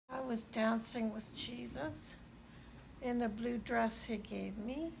was dancing with Jesus in the blue dress he gave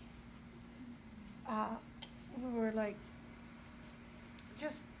me. We were like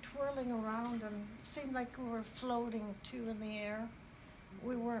just twirling around and seemed like we were floating too in the air.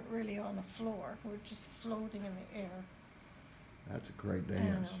 We weren't really on the floor. We were just floating in the air. That's a great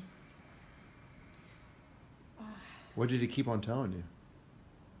dance. And, What did he keep on telling you?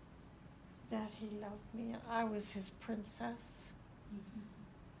 that he loved me and I was his princess.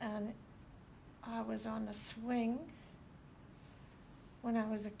 And I was on a swing. When I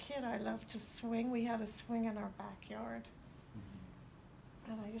was a kid, I loved to swing. We had a swing in our backyard.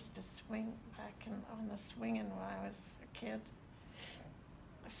 And I used to swing back on the swinging when I was a kid.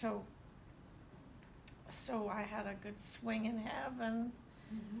 So I had a good swing in heaven.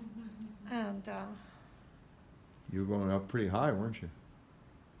 And You were going up pretty high, weren't you?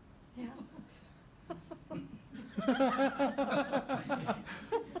 yeah.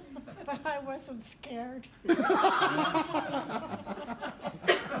 But I wasn't scared.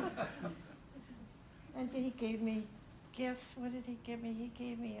 And he gave me gifts. What did he give me? He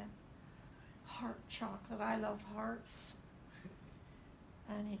gave me a heart chocolate. I love hearts.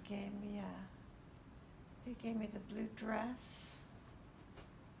 And he gave me the blue dress.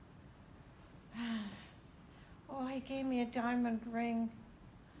 Oh, he gave me a diamond ring.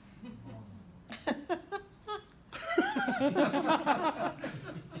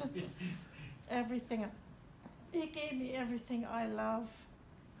 Everything. He gave me everything I love.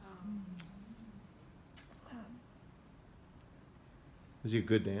 Was he a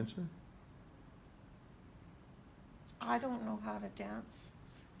good dancer? I don't know how to dance.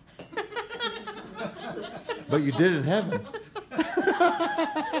 But you did in heaven.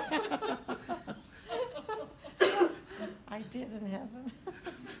 I did in heaven.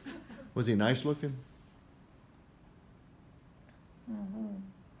 Was he nice looking?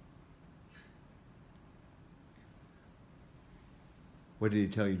 What did he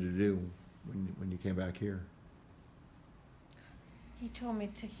tell you to do when you came back here? He told me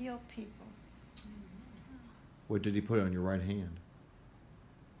to heal people. What did he put on your right hand?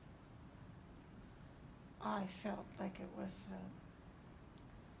 I felt like it was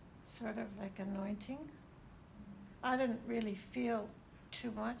sort of like anointing. I didn't really feel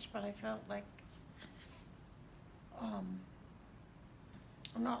too much, but I felt like,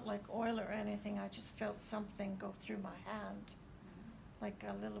 not like oil or anything, I just felt something go through my hand, like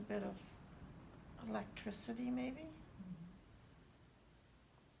a little bit of electricity maybe.